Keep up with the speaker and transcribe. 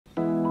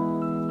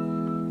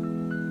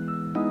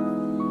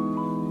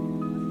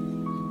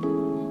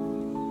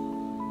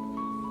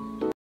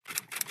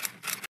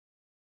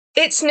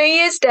It's New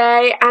Year's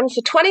Day, and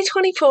for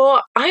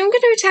 2024, I'm going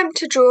to attempt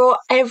to draw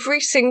every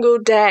single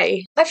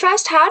day. I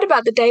first heard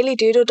about the Daily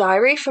Doodle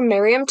Diary from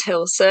Miriam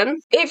Tilson.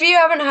 If you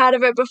haven't heard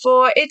of it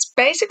before, it's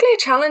basically a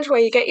challenge where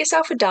you get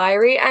yourself a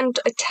diary and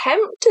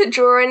attempt to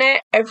draw in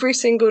it every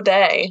single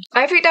day.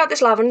 I picked out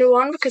this lavender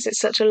one because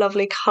it's such a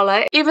lovely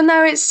colour. Even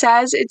though it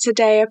says it's a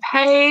day a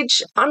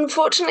page,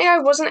 unfortunately I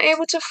wasn't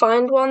able to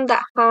find one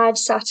that had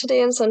Saturday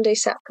and Sunday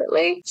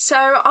separately. So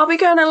I'll be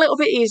going a little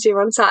bit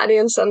easier on Saturday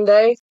and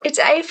Sunday. It's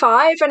A5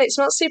 and it's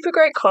not super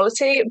great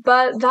quality,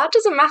 but that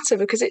doesn't matter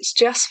because it's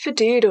just for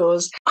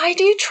doodles. I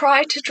do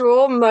try to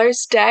draw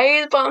most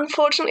days, but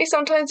unfortunately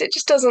sometimes it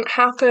just doesn't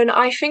happen.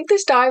 I think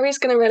this diary is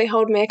going to really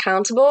hold me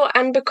accountable,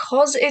 and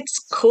because it's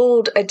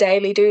called a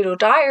Daily Doodle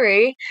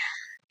Diary,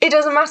 it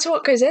doesn't matter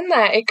what goes in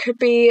there. It could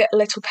be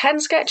little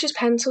pen sketches,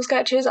 pencil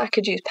sketches, I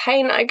could use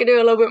paint, I could do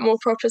a little bit more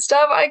proper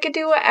stuff, I could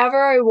do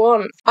whatever I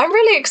want. I'm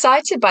really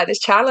excited by this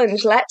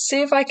challenge. Let's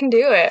see if I can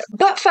do it.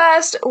 But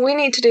first, we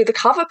need to do the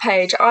cover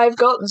page. I've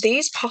got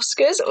these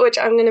Poscas, which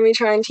I'm going to be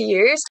trying to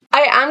use.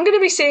 I am going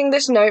to be seeing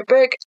this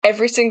notebook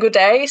every single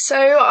day, so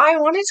I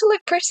want it to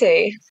look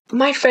pretty.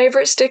 My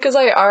favourite stickers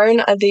I own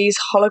are these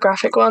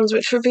holographic ones,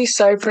 which would be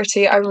so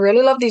pretty. I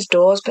really love these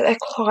doors, but they're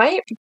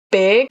quite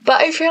big, but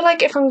I feel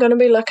like if I'm going to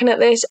be looking at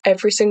this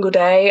every single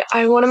day,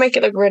 I want to make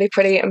it look really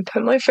pretty and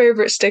put my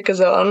favourite stickers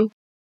on.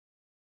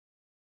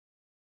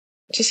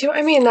 Do you see what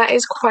I mean? That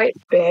is quite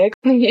big.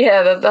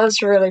 Yeah,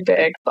 that's really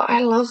big, but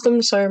I love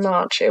them so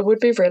much. It would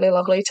be really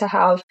lovely to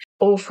have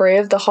all three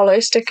of the hollow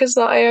stickers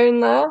that I own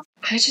there.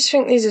 I just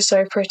think these are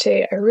so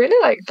pretty. I really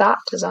like that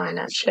design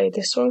actually.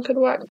 This one could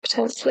work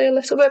potentially a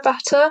little bit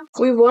better.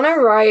 We want to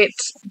write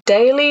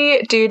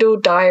Daily Doodle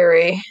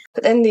Diary,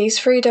 but then these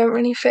three don't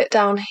really fit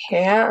down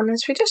here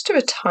unless we just do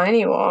a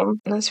tiny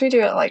one. Unless we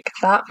do it like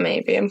that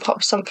maybe and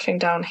pop something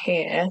down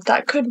here.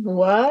 That could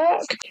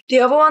work. The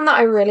other one that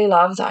I really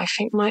love that I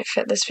think might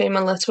fit this theme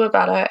a little bit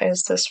better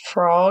is this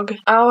frog.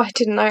 Oh, I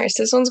didn't notice.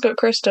 This one's got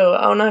crystal.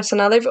 Oh no, so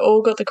now they've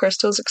all got the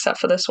crystals except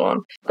for this one.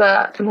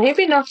 But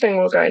maybe nothing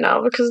will go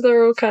now because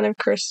they're all kind of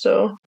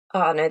crystal.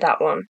 Oh no, that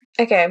one.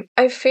 Okay,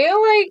 I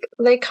feel like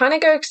they kind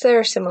of go because they're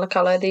a similar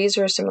colour. These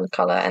are a similar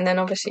colour, and then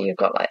obviously you've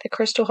got like the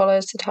crystal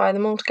hollows to tie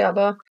them all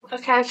together.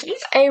 Okay, I think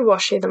a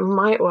washi that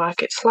might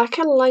work. It's like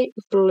a light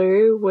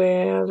blue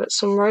with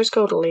some rose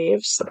gold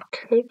leaves that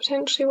could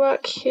potentially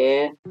work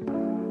here.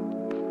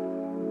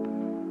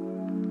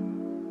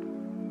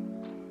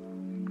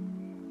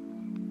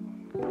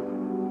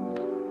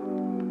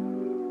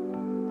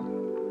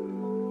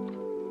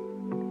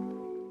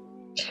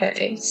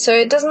 Okay, so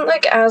it doesn't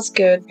look as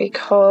good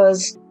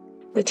because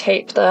the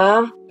tape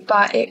there,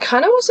 but it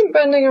kind of wasn't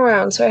bending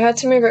around, so I had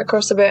to move it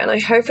across a bit, and I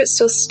hope it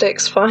still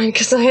sticks fine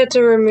because I had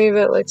to remove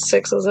it like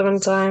 6 or 7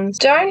 times.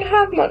 Don't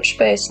have much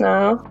space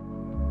now.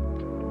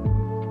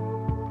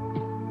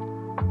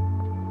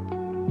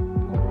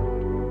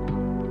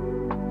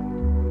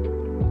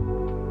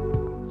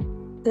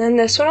 Then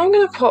this one I'm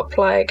going to pop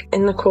like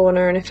in the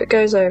corner, and if it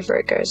goes over,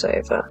 it goes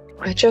over.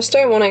 I just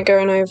don't want it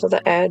going over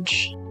the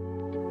edge.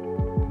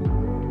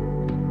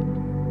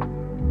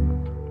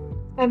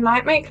 I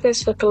might make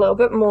this look a little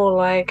bit more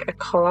like a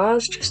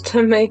collage just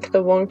to make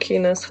the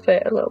wonkiness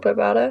fit a little bit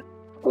better.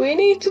 We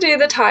need to do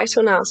the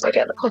title now, so I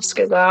get the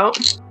Poscas out.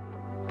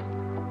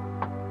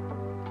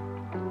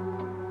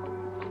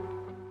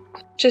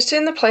 Just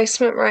doing the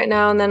placement right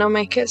now, and then I'll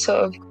make it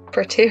sort of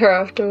prettier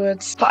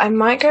afterwards. But I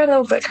might go a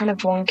little bit kind of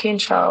wonky and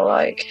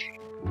childlike.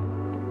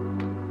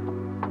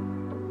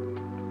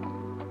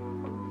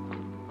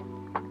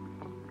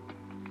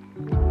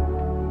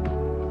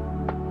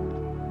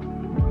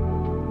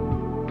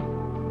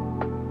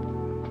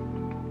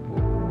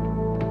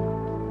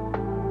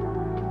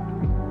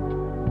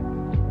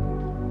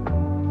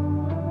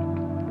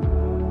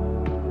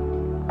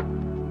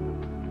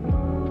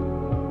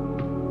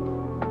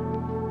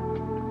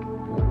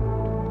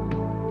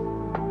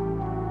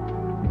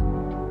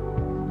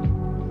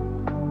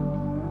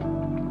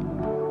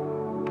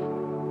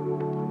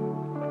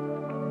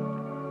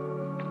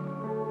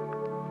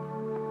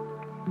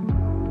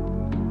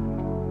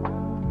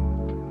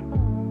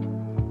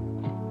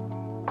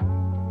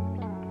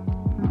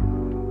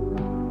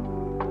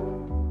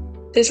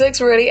 This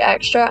looks really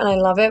extra and I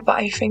love it, but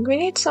I think we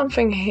need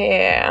something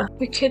here.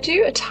 We could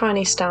do a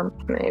tiny stamp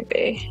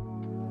maybe.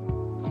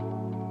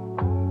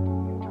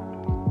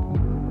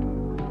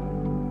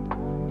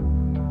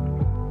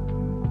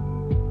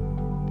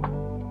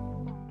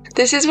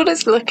 This is what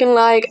it's looking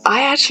like.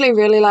 I actually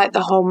really like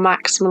the whole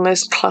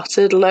maximalist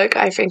cluttered look.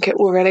 I think it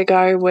will really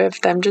go with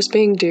them just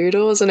being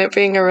doodles and it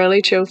being a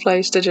really chill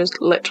place to just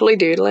literally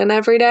doodle in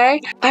every day.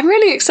 I'm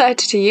really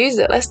excited to use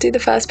it. Let's do the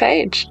first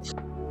page.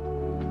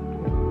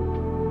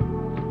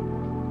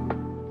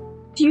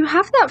 Do you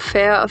have that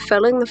fear of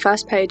filling the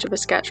first page of a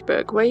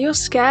sketchbook where you're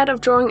scared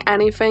of drawing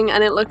anything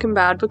and it looking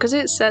bad because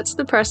it sets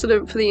the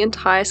precedent for the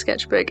entire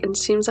sketchbook and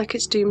seems like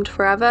it's doomed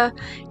forever?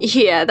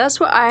 Yeah, that's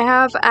what I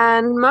have,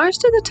 and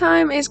most of the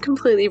time is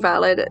completely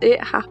valid.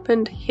 It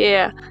happened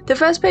here. The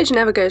first page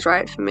never goes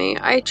right for me.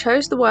 I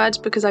chose the words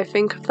because I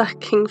think of that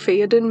King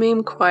Theoden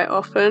meme quite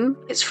often.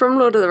 It's from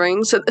Lord of the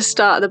Rings at the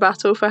start of the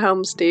battle for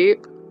Helm's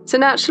Deep. So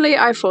naturally,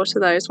 I thought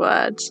of those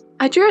words.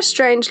 I drew a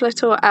strange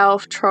little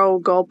elf, troll,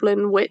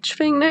 goblin, witch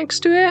thing next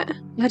to it.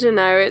 I don't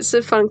know, it's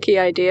a funky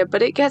idea,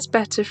 but it gets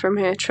better from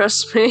here,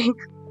 trust me.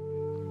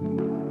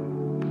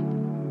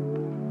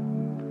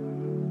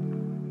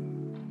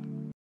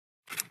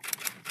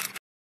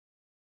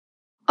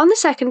 On the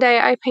second day,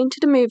 I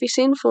painted a movie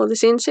scene for the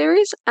scene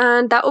series,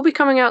 and that will be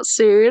coming out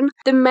soon.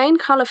 The main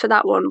colour for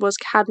that one was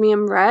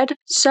cadmium red,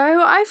 so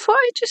I thought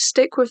I'd just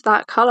stick with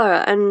that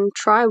colour and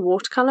try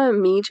watercolour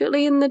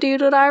immediately in the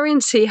Doodle Diary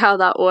and see how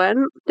that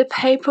went. The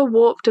paper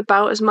warped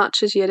about as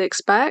much as you'd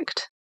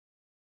expect.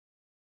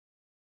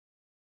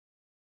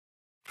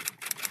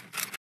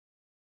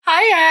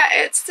 Hiya,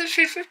 it's the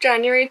 5th of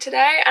January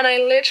today, and I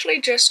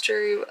literally just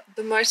drew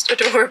the most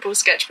adorable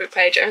sketchbook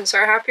page. I'm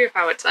so happy with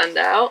how it turned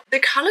out. The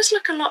colours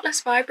look a lot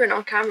less vibrant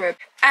on camera,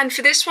 and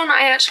for this one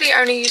I actually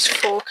only used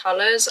 4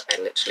 colours. I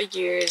literally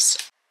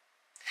used...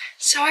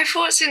 So I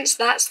thought since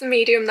that's the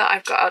medium that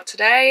I've got out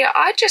today,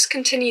 I'd just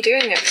continue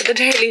doing it for the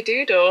Daily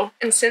Doodle.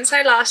 And since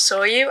I last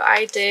saw you,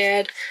 I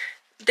did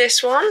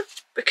this one,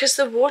 because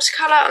the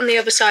watercolour on the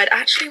other side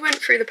actually went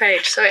through the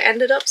page, so it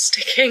ended up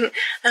sticking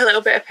a little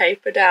bit of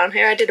paper down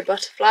here. I did a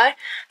butterfly,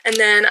 and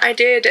then I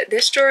did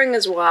this drawing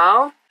as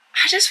well.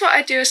 I just thought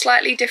I'd do a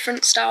slightly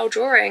different style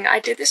drawing. I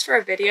did this for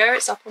a video,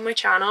 it's up on my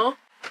channel,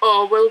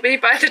 or will be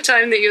by the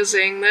time that you're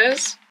seeing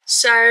this.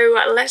 So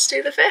let's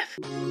do the 5th.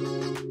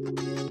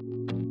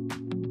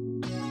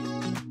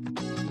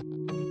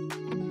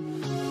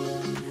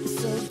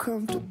 So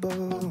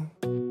comfortable.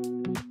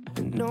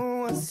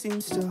 No one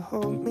seems to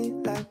hold me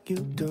like you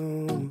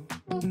do.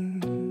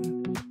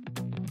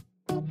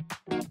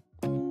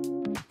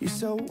 You're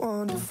so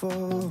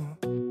wonderful.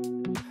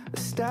 A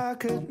star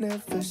could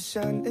never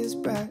shine as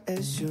bright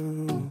as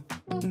you.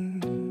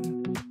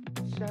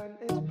 Shine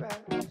as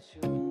bright as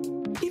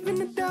you. Even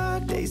the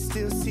dark days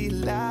still see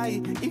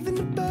light. Even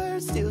the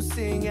birds still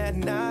sing at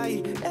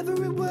night.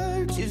 Every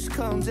word just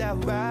comes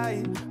out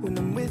right when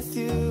I'm with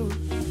you,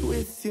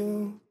 with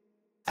you.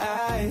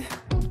 I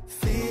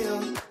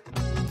feel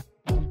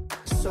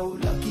so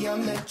lucky I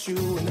met you,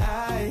 and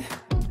I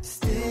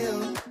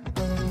still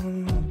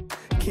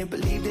can't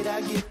believe that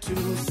I get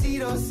to see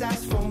those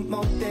eyes for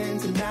more than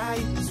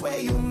tonight. Swear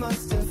you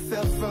must have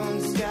fell from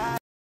the sky.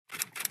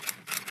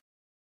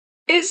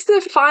 It's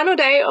the final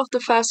day of the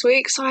first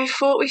week, so I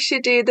thought we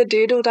should do the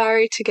Doodle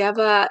Diary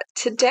together.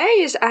 Today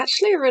is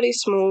actually a really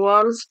small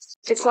one.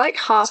 It's like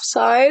half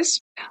size.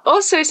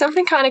 Also,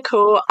 something kind of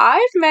cool,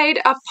 I've made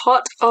a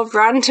pot of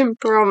random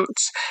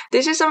prompts.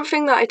 This is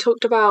something that I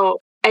talked about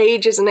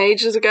ages and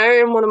ages ago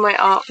in one of my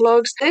art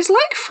vlogs. There's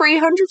like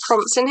 300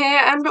 prompts in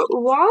here, and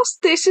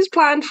whilst this is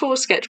planned for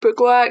sketchbook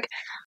work,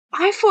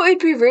 I thought it'd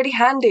be really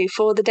handy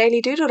for the Daily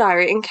Doodle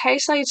Diary. In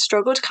case I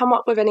struggle to come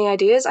up with any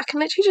ideas, I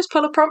can literally just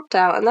pull a prompt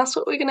out, and that's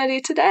what we're going to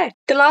do today.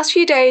 The last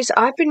few days,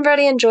 I've been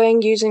really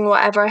enjoying using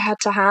whatever I had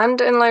to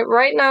hand, and like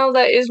right now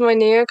that is my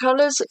Neo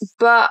colours,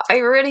 but I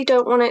really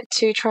don't want it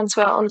to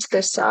transfer onto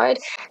this side.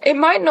 It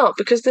might not,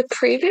 because the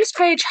previous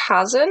page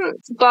hasn't,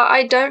 but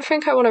I don't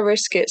think I want to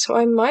risk it, so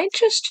I might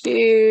just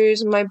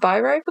use my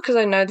biro because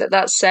I know that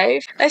that's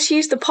safe. Let's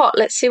use the pot.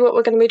 Let's see what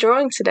we're going to be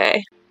drawing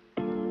today.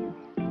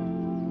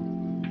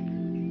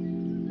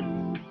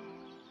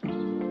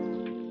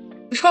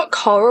 We've got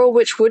coral,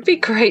 which would be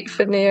great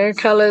for Neo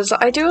colours.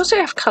 I do also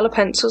have colour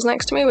pencils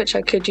next to me, which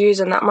I could use,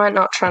 and that might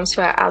not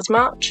transfer as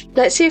much.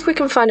 Let's see if we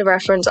can find a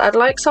reference. I'd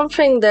like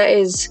something that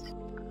is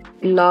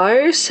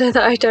low so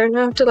that I don't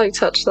have to like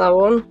touch that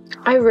one.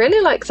 I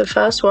really like the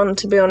first one,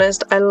 to be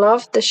honest. I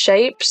love the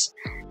shapes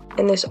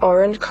in this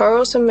orange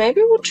coral, so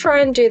maybe we'll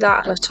try and do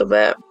that a little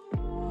bit.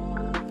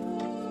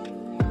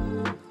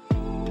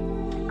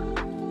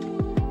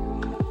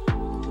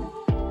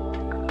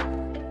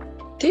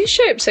 These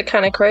shapes are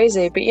kind of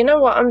crazy, but you know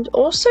what? I'm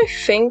also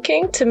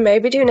thinking to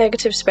maybe do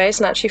negative space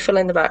and actually fill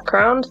in the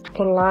background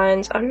or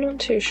lines. I'm not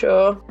too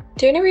sure.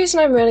 The only reason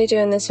I'm really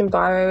doing this in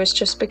biro is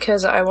just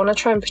because I want to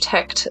try and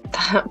protect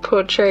that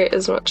portrait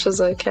as much as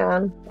I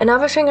can.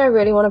 Another thing I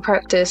really want to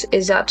practice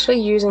is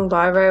actually using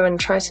biro and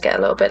try to get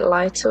a little bit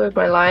lighter with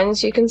my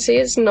lines. You can see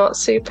it's not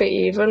super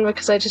even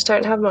because I just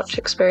don't have much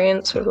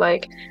experience with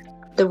like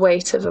the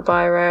weight of a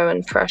biro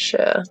and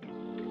pressure.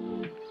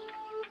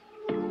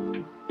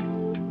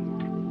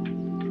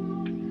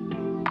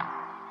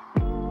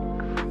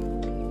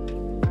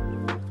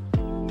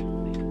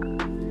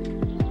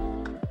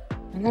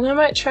 And then I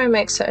might try and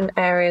make certain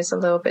areas a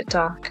little bit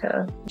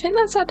darker. I think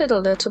that's added a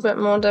little bit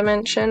more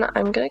dimension.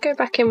 I'm going to go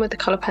back in with the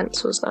colour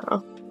pencils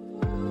now.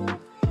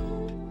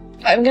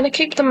 I'm going to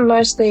keep them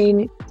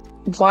mostly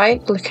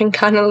white, looking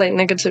kind of like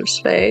negative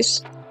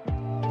space.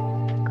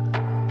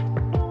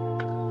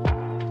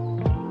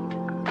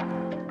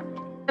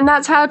 And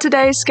that's how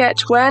today's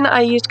sketch went. I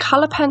used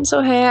colour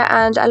pencil here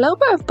and a little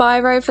bit of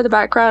biro for the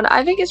background.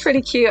 I think it's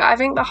really cute. I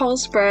think the whole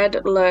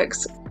spread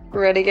looks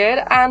really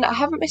good and I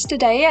haven't missed a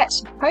day yet.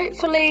 So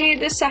hopefully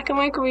this second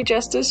week will be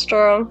just as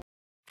strong.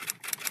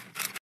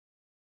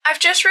 I've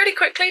just really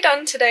quickly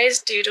done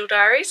today's doodle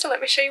diary, so let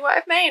me show you what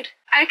I've made.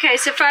 Okay,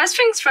 so first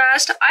things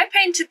first, I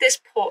painted this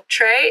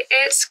portrait.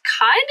 It's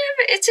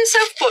a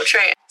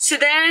self-portrait. So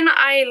then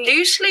I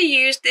loosely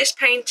used this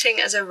painting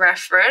as a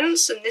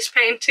reference, and this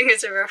painting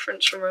is a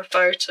reference from a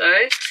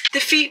photo. The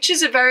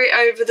features are very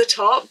over the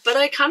top, but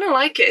I kind of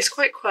like it. It's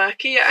quite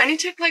quirky. It only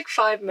took like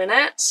 5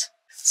 minutes.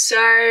 So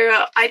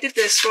I did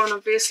this one,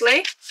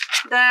 obviously.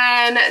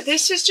 Then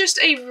this is just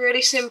a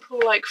really simple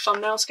like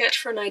thumbnail sketch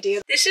for an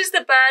idea. This is the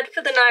bird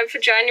for the 9th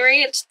of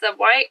January. It's the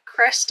white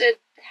crested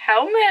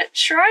helmet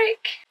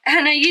shrike.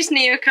 And I used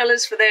Neo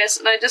colours for this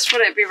and I just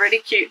thought it'd be really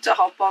cute to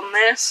hop on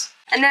this.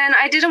 And then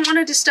I didn't want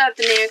to disturb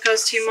the Neo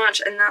colours too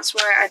much and that's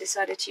why I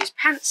decided to use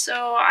pencil.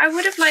 I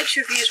would have liked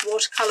to have used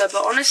watercolour,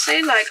 but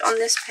honestly, like on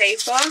this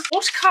paper,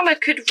 watercolour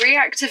could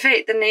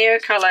reactivate the Neo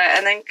colour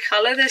and then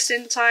colour this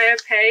entire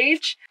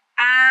page.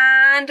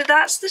 And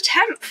that's the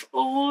 10th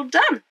all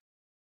done.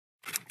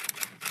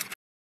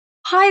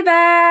 Hi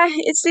there,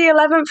 it's the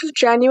 11th of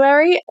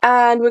January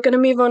and we're going to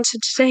move on to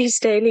today's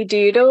daily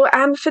doodle,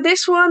 and for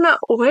this one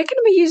we're going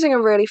to be using a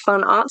really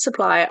fun art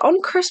supply.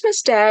 On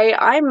Christmas Day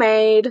I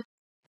made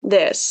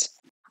this.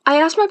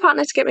 I asked my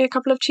partner to get me a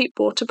couple of cheap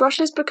water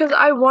brushes because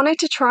I wanted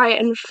to try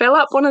and fill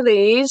up one of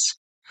these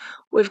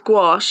with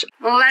gouache.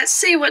 Well, let's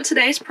see what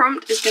today's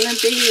prompt is going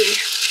to be.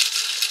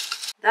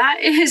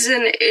 That is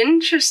an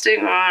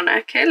interesting one.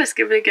 Okay, let's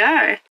give it a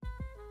go.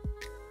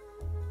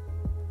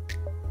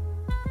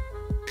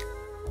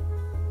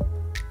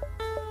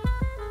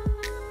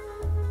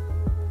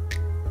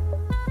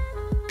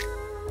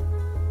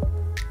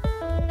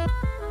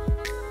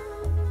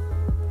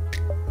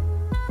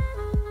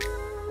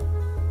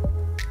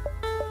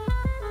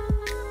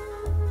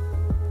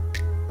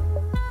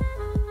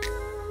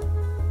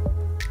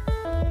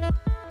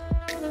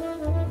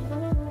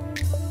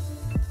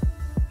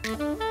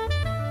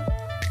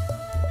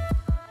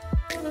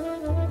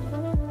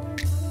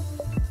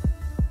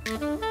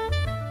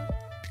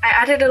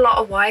 I added a lot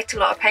of white, a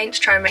lot of paint to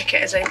try and make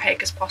it as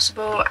opaque as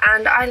possible,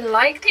 and I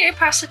like the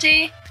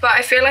opacity, but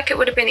I feel like it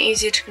would have been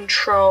easier to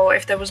control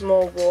if there was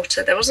more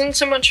water. There wasn't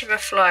so much of a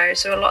flow,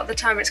 so a lot of the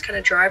time it's kind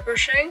of dry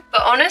brushing.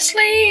 But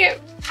honestly,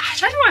 I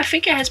don't know, I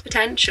think it has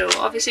potential.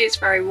 Obviously it's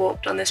very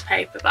warped on this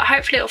paper, but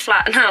hopefully it'll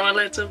flatten out a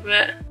little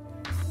bit.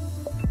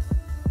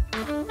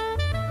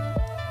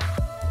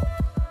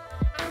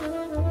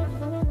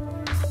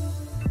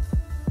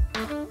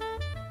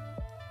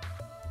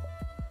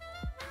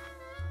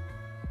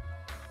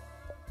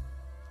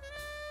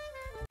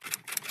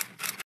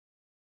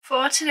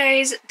 For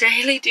today's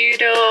daily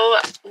doodle,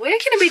 we're going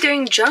to be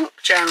doing junk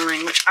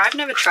journaling, which I've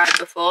never tried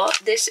before.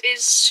 This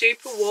is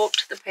super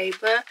warped, the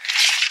paper,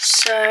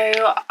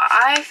 so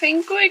I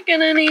think we're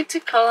going to need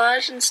to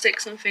collage and stick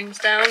some things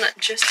down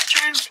just to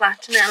try and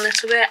flatten it a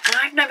little bit. And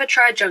I've never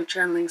tried junk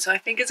journaling, so I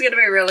think it's going to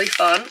be really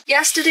fun.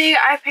 Yesterday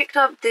I picked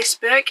up this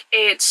book.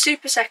 It's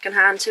super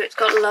secondhand, so it's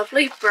got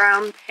lovely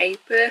brown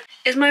paper.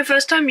 It's my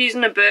first time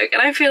using a book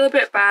and I feel a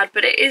bit bad,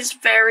 but it is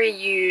very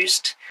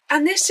used.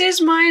 And this is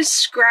my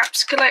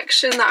scraps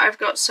collection that I've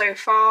got so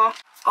far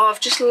of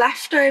just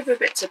leftover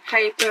bits of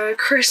paper,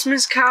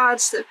 Christmas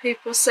cards that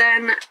people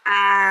send,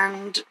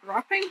 and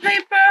wrapping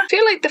paper. I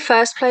feel like the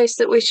first place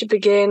that we should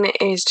begin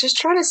is just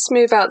trying to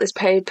smooth out this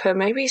paper,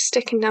 maybe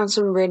sticking down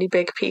some really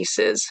big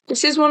pieces.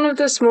 This is one of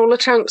the smaller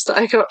chunks that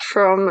I got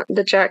from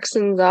the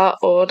Jackson's art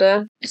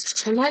order.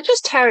 I might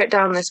just tear it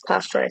down this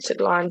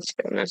perforated line, to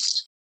be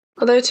honest.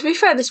 Although, to be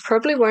fair, this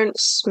probably won't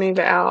smooth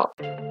it out.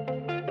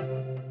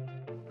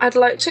 I'd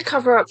like to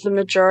cover up the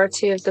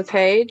majority of the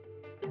page.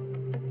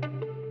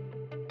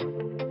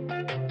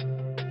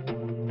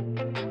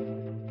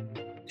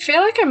 I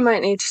feel like I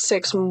might need to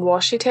stick some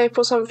washi tape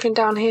or something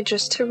down here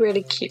just to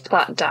really keep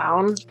that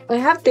down. I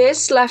have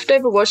this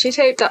leftover washi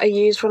tape that I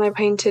used when I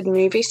painted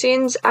movie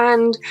scenes,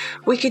 and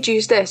we could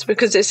use this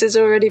because this has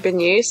already been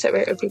used, so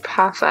it would be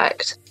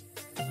perfect.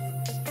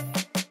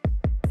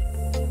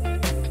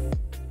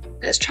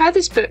 Let's try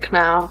this book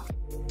now.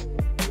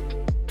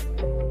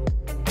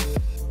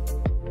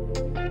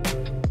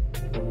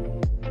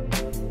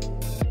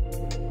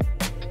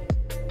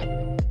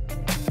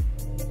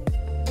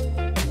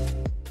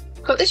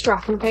 Got this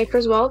wrapping paper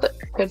as well that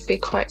could be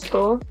quite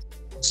cool.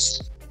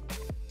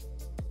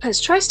 Let's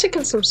try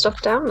sticking some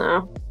stuff down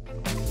now.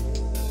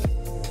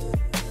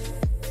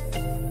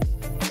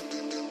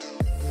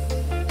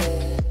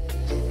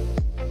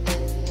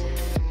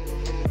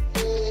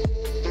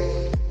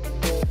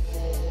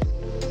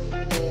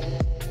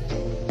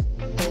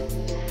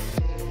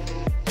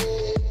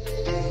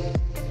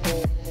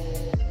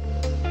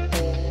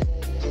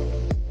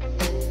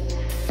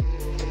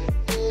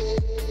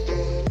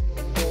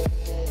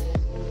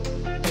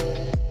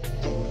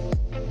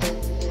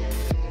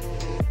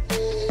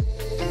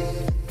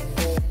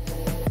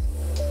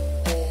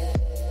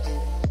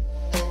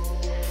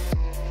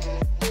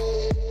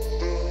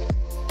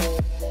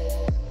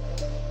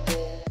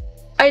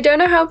 I don't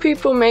know how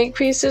people make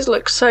pieces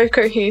look so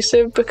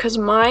cohesive because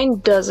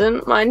mine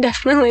doesn't. Mine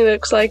definitely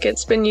looks like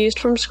it's been used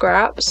from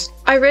scraps.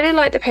 I really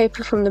like the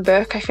paper from the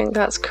book, I think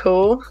that's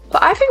cool.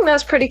 But I think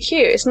that's pretty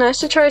cute. It's nice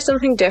to try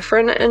something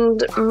different,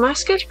 and my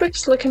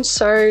sketchbook's looking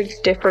so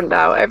different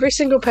now. Every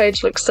single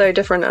page looks so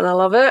different and I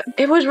love it.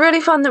 It was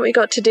really fun that we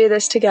got to do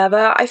this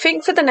together. I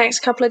think for the next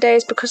couple of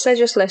days, because they're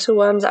just little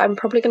ones, I'm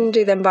probably going to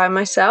do them by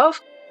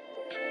myself.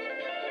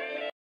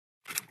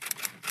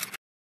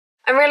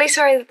 I'm really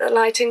sorry that the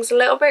lighting's a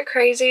little bit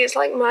crazy. It's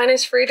like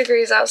 -3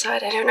 degrees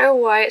outside. I don't know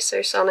why it's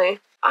so sunny.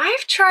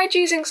 I've tried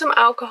using some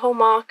alcohol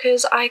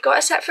markers. I got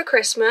a set for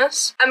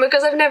Christmas, and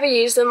because I've never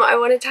used them, I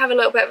wanted to have a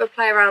little bit of a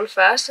play around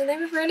first, and they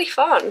were really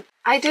fun.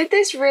 I did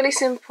this really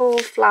simple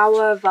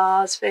flower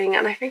vase thing,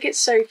 and I think it's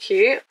so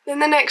cute. Then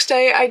the next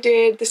day I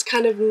did this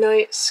kind of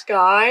night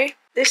sky.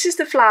 This is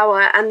the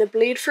flower, and the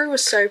bleed through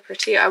was so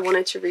pretty I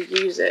wanted to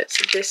reuse it,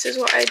 so this is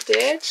what I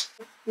did.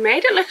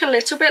 Made it look a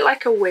little bit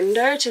like a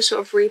window to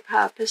sort of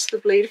repurpose the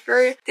bleed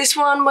through. This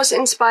one was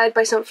inspired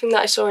by something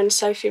that I saw in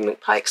Sophie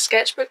McPike's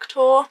sketchbook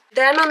tour.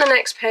 Then on the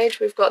next page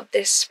we've got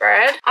this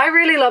spread. I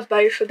really love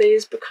both of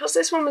these. Because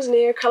this one was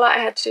Neocolor, I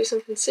had to do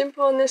something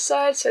simple on this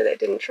side so they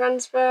didn't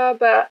transfer,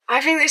 but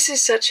I think this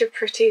is such a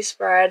pretty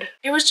spread.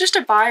 It was just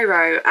a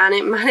biro and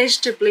it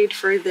managed to bleed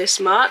through this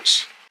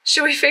much.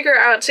 Should we figure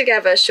it out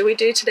together? Should we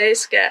do today's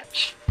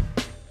sketch?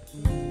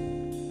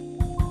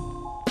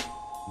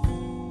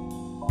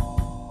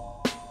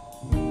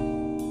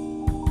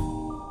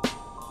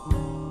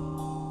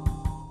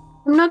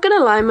 I'm not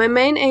gonna lie, my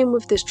main aim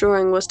with this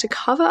drawing was to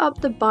cover up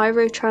the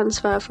biro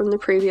transfer from the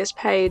previous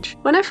page.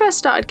 When I first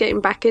started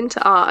getting back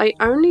into art, I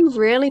only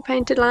really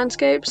painted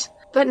landscapes,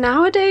 but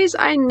nowadays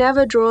I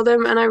never draw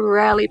them and I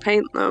rarely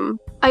paint them.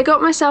 I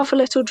got myself a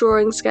little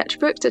drawing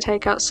sketchbook to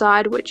take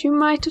outside, which you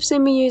might have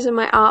seen me use in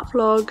my art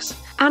vlogs,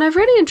 and I've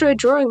really enjoyed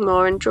drawing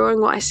more and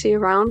drawing what I see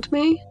around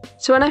me.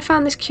 So when I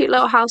found this cute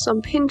little house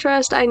on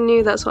Pinterest, I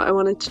knew that's what I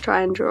wanted to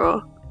try and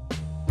draw.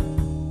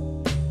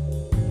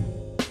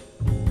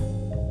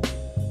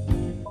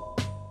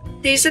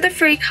 These are the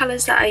 3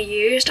 colours that I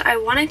used. I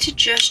wanted to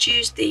just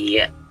use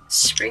the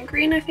spring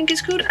green, I think it's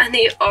called, and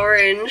the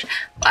orange.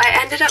 But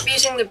I ended up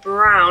using the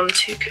brown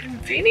to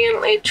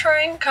conveniently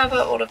try and cover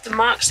all of the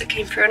marks that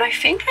came through, and I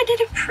think I did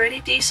a pretty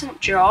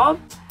decent job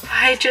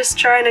by just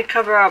trying to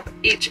cover up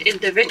each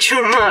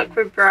individual mark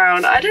with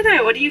brown. I don't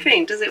know, what do you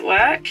think? Does it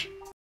work?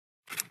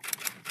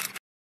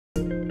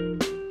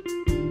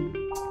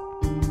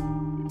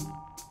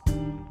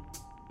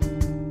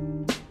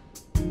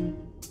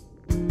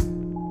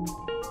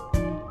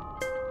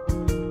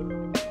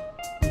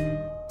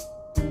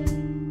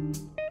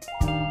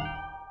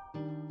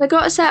 I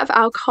got a set of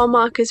alcohol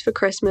markers for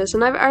Christmas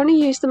and I've only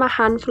used them a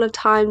handful of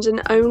times and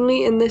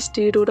only in this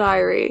doodle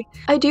diary.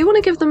 I do want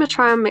to give them a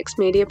try on mixed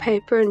media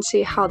paper and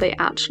see how they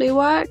actually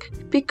work,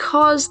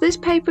 because this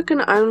paper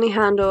can only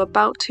handle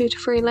about 2 to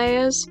 3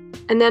 layers,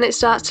 and then it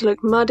starts to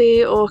look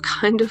muddy or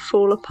kind of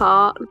fall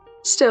apart.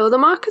 Still, the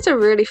markers are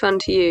really fun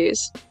to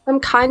use. I'm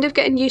kind of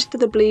getting used to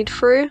the bleed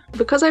through.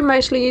 Because I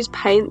mostly use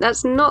paint,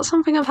 that's not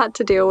something I've had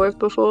to deal with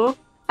before.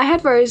 I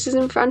had roses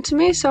in front of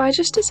me, so I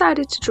just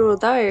decided to draw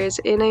those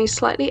in a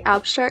slightly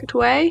abstract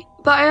way,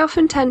 but I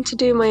often tend to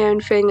do my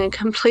own thing and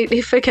completely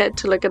forget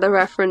to look at the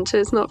reference,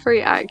 it's not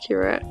very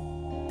accurate.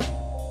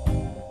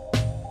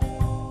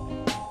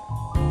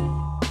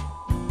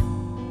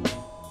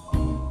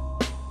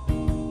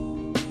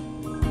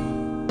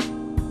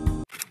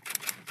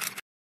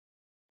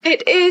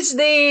 It is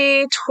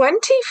the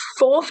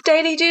 24th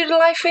Daily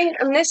Doodle, I think,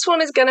 and this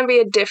one is going to be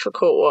a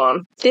difficult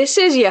one. This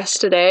is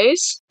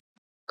yesterday's.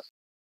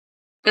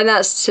 And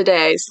that's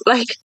today's.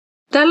 Like,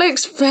 that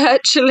looks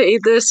virtually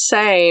the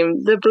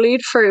same. The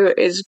bleed through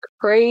is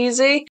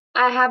crazy.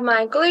 I have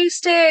my glue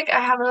stick,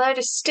 I have a load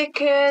of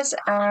stickers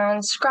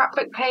and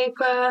scrapbook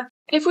paper.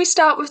 If we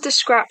start with the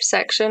scrap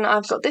section,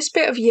 I've got this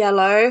bit of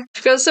yellow.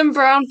 I've got some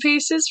brown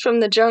pieces from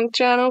the junk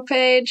journal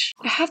page.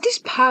 I have these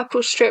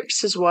purple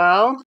strips as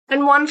well.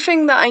 And one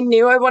thing that I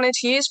knew I wanted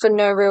to use for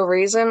no real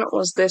reason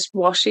was this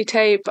washi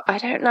tape. I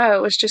don't know,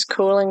 it was just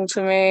calling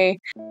to me.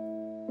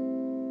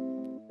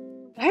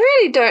 I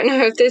really don't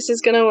know if this is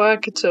going to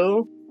work at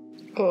all.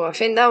 Oh, I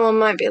think that one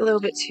might be a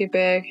little bit too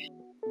big.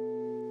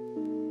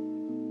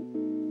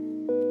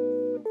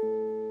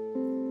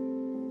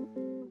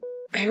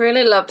 I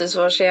really love this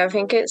washi. I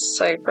think it's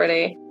so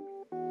pretty.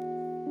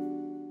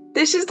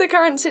 This is the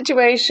current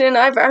situation.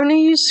 I've only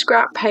used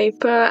scrap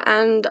paper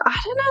and I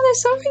don't know,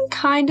 there's something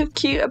kind of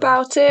cute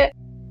about it.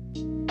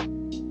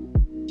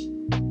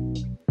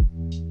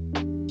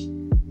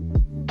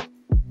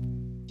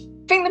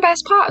 I think the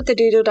best part of the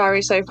doodle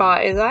diary so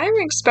far is I'm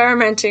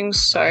experimenting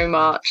so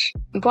much.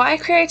 What I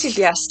created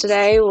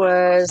yesterday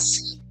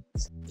was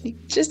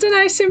just a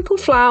nice simple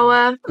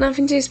flower,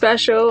 nothing too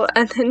special,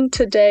 and then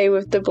today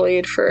with the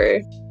bleed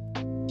through.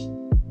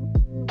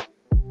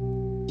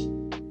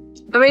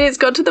 I mean, it's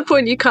got to the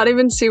point you can't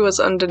even see what's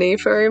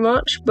underneath very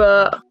much,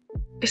 but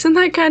Isn't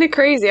that kind of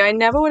crazy? I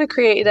never would have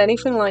created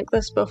anything like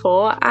this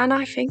before, and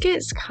I think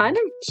it's kind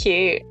of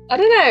cute. I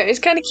don't know, it's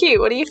kind of cute.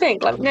 What do you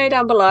think? Let me know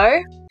down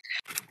below.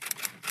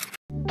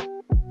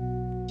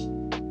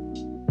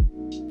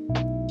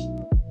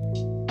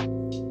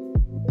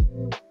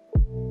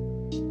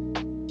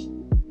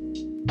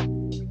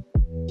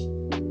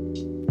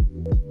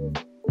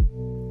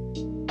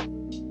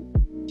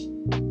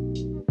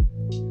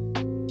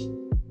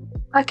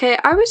 Okay,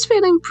 I was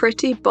feeling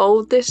pretty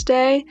bold this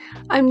day.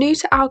 I'm new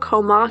to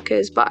alcohol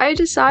markers, but I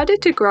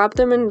decided to grab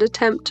them and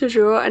attempt to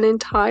draw an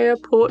entire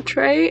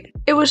portrait.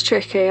 It was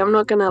tricky, I'm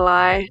not gonna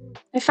lie.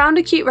 I found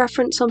a cute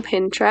reference on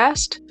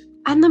Pinterest,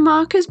 and the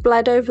markers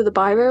bled over the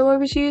biro I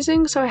was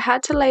using, so I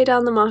had to lay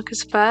down the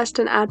markers first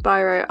and add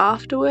biro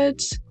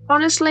afterwards.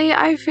 Honestly,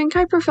 I think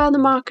I prefer the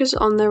markers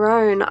on their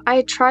own.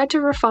 I tried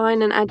to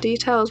refine and add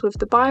details with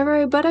the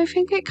biro, but I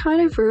think it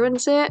kind of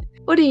ruins it.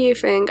 What do you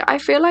think? I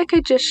feel like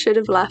I just should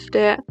have left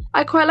it.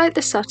 I quite like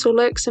the subtle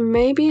looks, and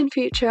maybe in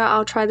future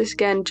I'll try this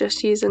again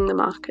just using the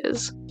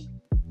markers.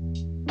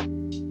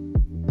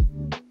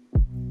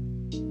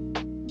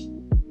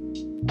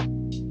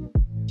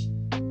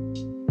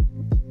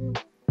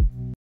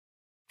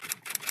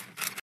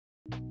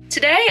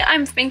 Today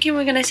I'm thinking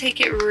we're going to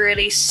take it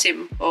really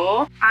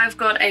simple. I've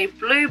got a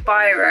blue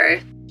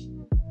biro.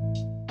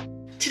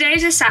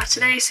 Today's a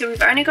Saturday, so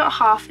we've only got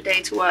half a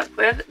day to work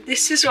with.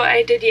 This is what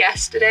I did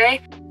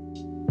yesterday.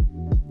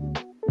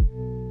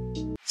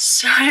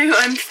 So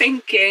I'm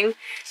thinking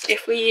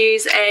if we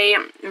use a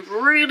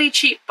really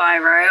cheap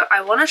biro,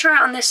 I want to try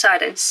it on this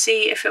side and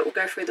see if it will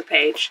go through the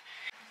page.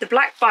 The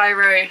black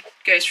biro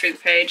goes through the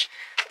page.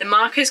 The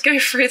markers go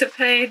through the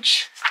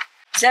page.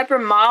 Zebra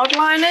mild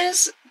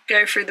liners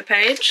go through the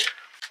page.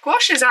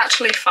 Gouache is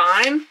actually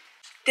fine.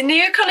 The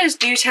neo colours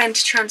do tend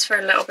to transfer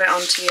a little bit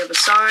onto the other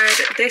side.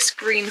 This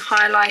green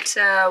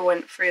highlighter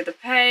went through the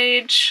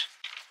page.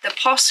 The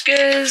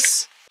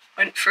Poscas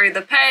went through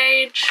the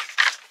page.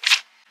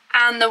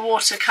 And the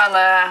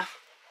watercolour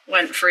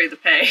went through the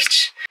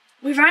page.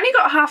 We've only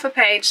got half a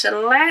page,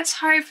 so let's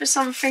hope for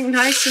something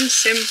nice and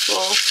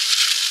simple.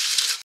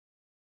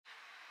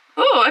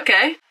 Oh,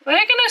 okay. We're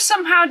gonna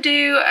somehow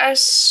do a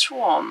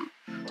swamp.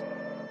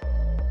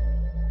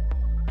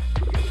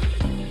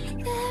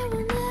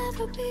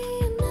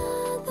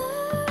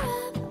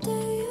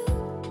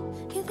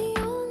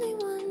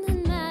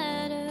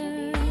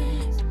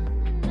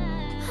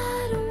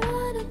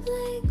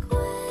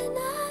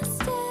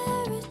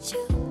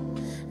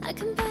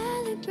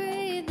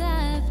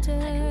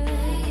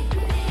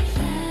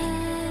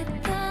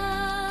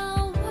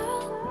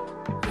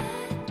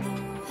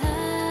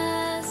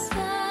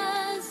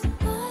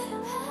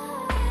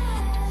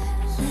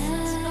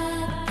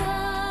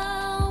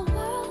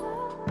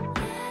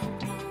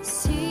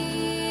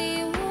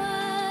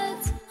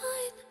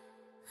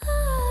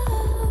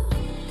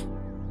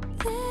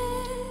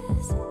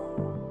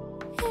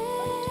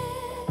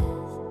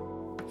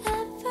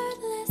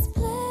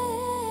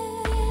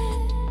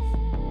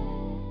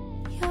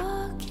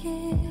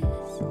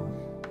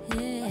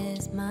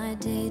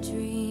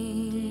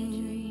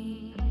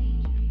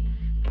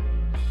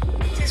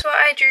 What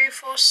I drew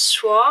for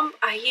swamp.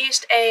 I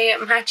used a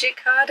magic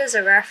card as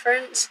a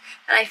reference,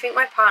 and I think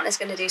my partner's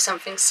going to do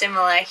something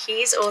similar.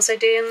 He's also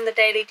doing the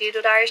Daily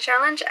Doodle Diary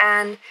challenge,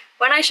 and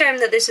when I show him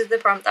that this is the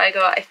prompt that I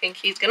got, I think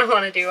he's going to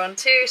want to do one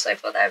too, so I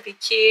thought that would be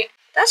cute.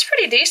 That's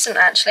pretty decent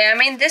actually. I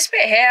mean, this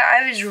bit here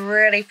I was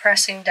really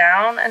pressing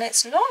down and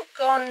it's not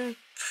gone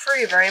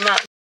through very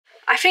much.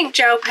 I think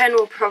gel pen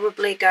will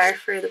probably go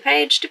through the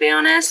page, to be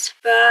honest,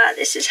 but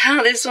this is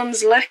how this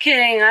one's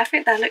looking. I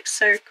think that looks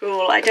so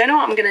cool. I don't know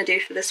what I'm going to do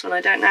for this one.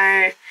 I don't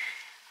know.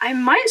 I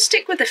might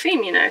stick with the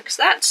theme, you know, because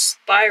that's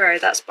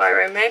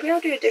biro. Maybe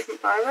I'll do a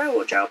different biro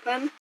or gel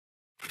pen.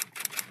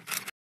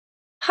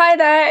 Hi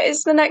there,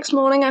 it's the next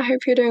morning. I hope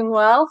you're doing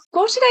well.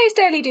 For today's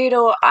Daily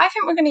Doodle, I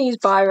think we're going to use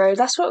biro.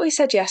 That's what we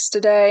said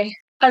yesterday.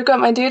 I've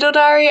got my doodle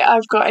diary,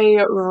 I've got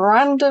a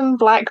random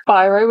black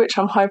biro, which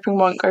I'm hoping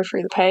won't go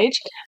through the page,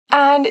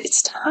 and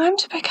it's time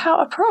to pick out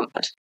a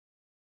prompt.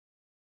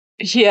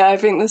 Yeah, I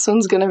think this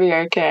one's gonna be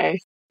okay.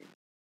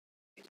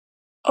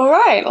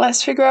 Alright,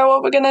 let's figure out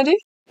what we're gonna do.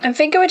 I'm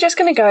thinking we're just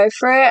gonna go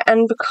for it,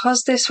 and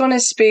because this one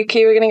is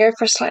spooky, we're gonna go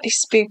for a slightly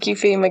spooky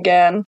theme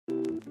again.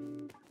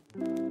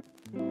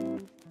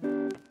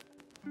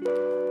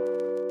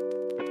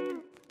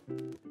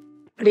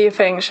 What do you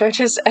think? Should I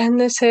just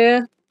end this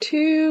here?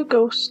 2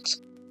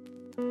 ghosts.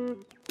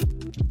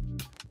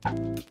 I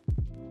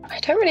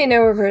don't really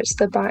know whether it's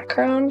the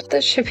background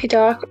that should be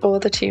dark or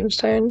the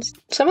tombstones.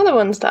 Some of the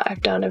ones that I've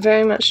done are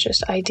very much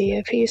just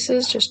idea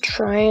pieces, just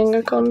trying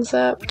a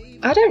concept.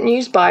 I don't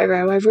use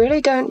biro, I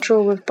really don't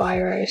draw with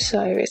biro,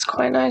 so it's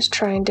quite nice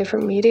trying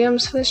different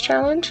mediums for this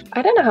challenge.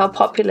 I don't know how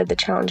popular the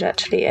challenge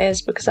actually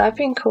is because I've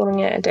been calling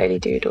it a Daily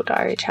Doodle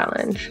Diary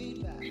challenge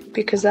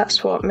because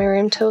that's what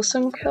Miriam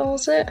Tilson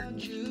calls it.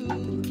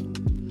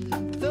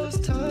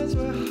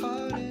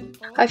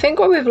 I think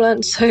what we've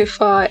learnt so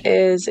far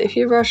is if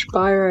you rush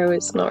biro,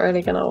 it's not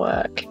really going to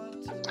work.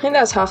 I think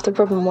that's half the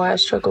problem why I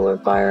struggle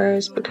with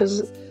biros,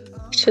 because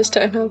Just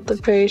don't have the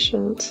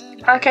patience.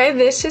 Okay,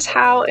 this is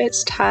how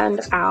it's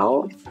turned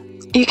out.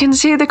 You can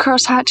see the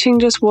cross hatching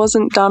just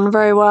wasn't done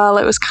very well.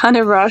 It was kind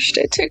of rushed.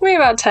 It took me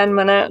about 10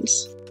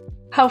 minutes.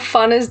 How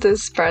fun is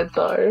this spread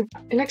though?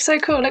 It looks so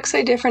cool. It looks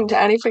so different to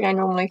anything I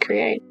normally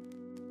create.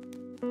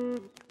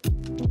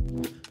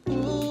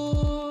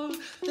 Ooh,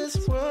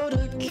 this world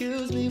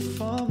accused me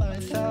for my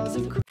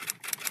 1,000.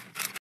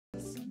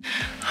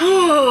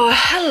 Oh,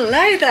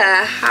 hello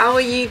there. How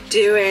are you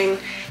doing?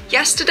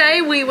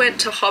 Yesterday we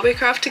went to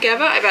Hobbycraft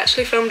together. I've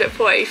actually filmed it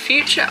for a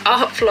future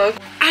art vlog.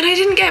 And I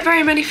didn't get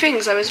very many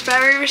things. I was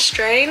very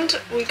restrained.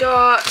 We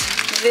got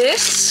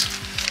this.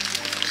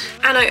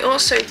 And I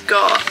also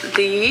got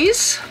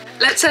these.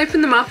 Let's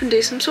open them up and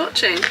do some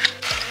swatching.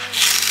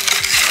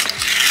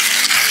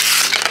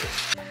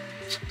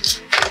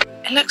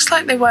 It looks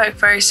like they work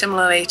very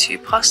similarly to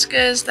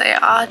Poscas. They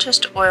are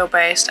just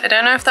oil-based. I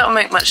don't know if that will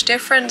make much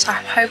difference.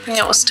 I'm hoping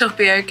it will still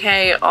be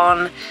okay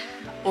on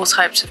all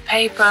types of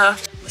paper.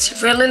 It's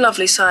a really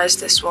lovely size,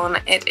 this one.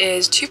 It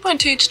is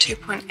 2.2 to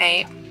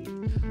 2.8.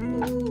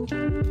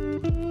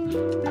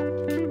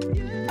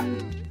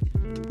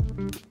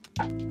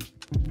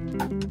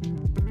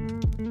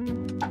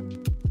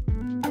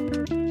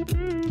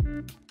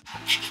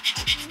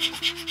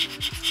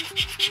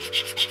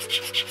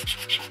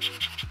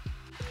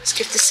 Let's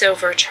give the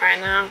silver a try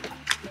now.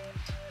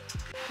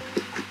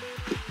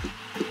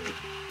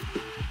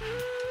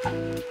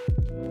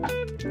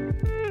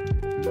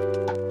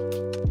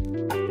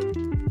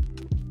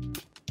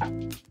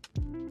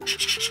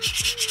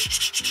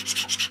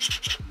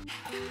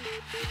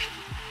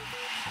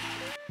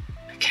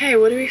 Okay,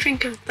 what do we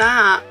think of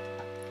that?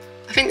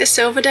 I think the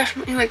silver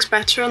definitely looks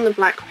better on the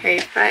black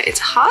paper. It's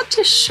hard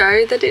to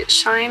show that it's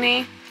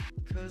shiny.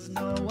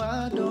 No,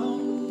 I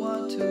don't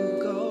want to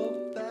go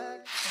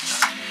back.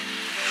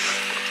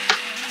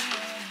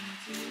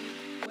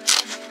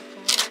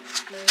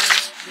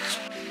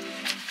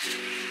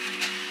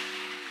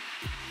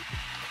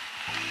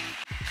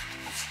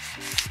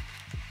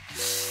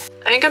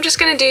 I think I'm just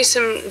going to do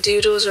some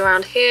doodles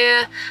around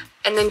here,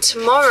 and then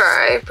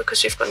tomorrow,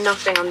 because we've got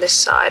nothing on this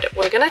side,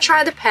 we're going to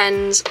try the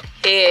pens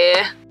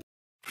here.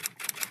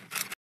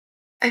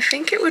 I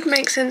think it would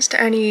make sense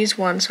to only use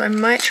one, so I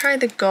might try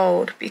the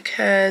gold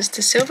because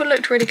the silver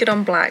looked really good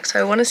on black, so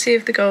I want to see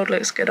if the gold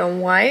looks good on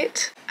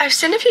white. I've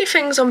seen a few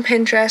things on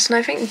Pinterest and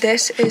I think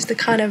this is the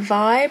kind of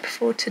vibe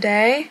for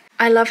today.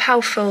 I love how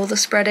full the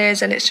spread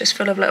is and it's just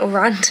full of little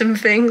random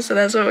things, so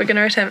that's what we're going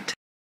to attempt.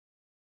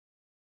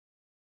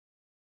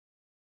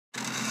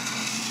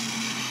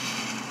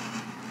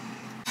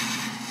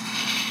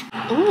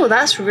 Oh,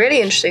 that's really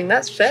interesting.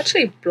 That's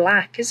virtually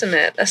black, isn't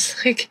it?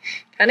 That's like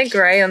kind of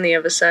grey on the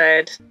other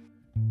side.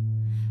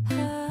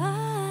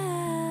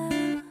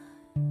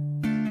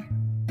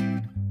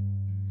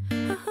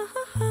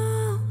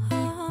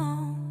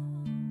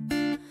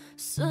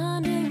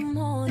 Sunday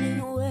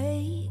morning,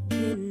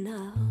 waking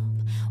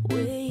up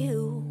with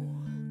you.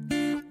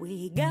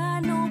 We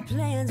got no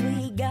plans,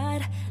 we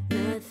got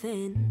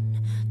nothing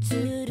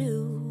to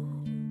do.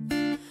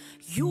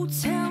 You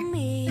tell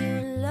me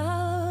you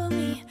love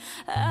me,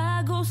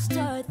 I go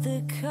start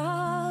the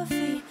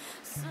coffee.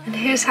 And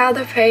here's how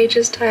the page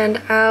has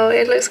turned out.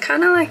 It looks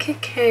kind of like a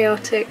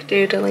chaotic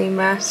doodly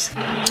mess.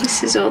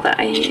 This is all that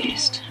I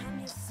used.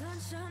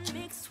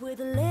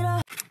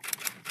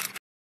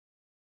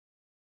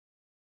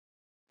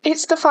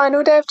 It's the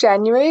final day of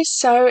January,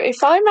 so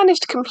if I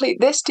manage to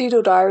complete this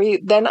doodle diary,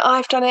 then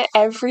I've done it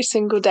every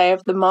single day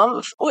of the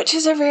month, which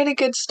is a really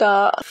good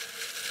start.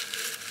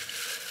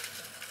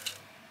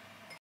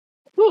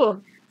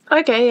 Ooh,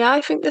 okay, yeah,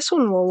 I think this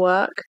one will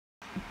work.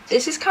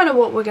 This is kind of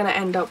what we're going to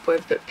end up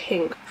with, but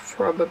pink,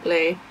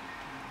 probably.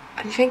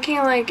 I'm thinking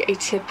like a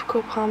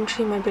typical palm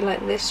tree, maybe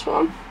like this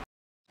one.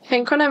 I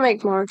think when I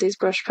make more of these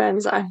brush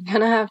pens, I'm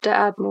going to have to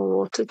add more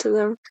water to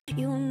them.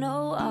 You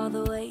know all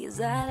the ways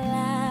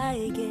I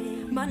like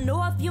it. My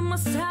north, you're my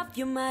south,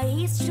 you're my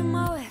east, you're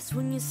my west.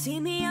 When you see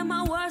me at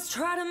my worst,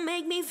 try to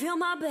make me feel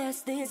my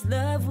best. This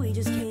love, we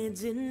just can't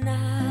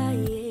deny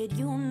it.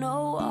 You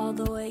know all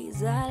the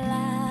ways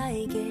I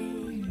like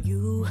it.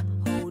 You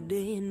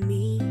holding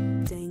me,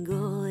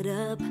 tangled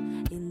up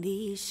in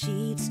these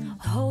sheets,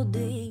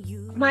 holding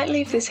you. I might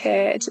leave this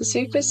here. It's a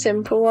super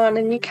simple one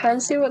and you can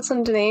see what's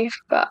underneath,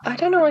 but I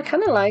don't know, I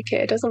kind of like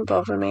it. It doesn't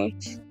bother me.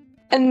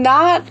 And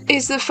that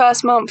is the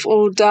first month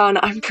all done.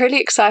 I'm pretty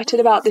excited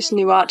about this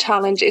new art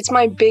challenge. It's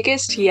my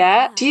biggest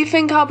yet. Do you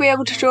think I'll be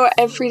able to draw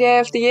every day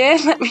of the year?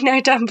 Let me know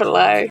down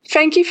below.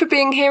 Thank you for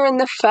being here in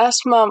the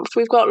first month.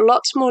 We've got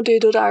lots more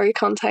doodle diary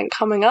content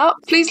coming up.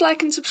 Please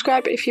like and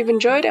subscribe if you've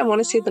enjoyed and want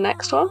to see the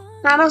next one.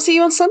 And I'll see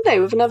you on Sunday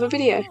with another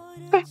video.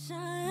 Bye.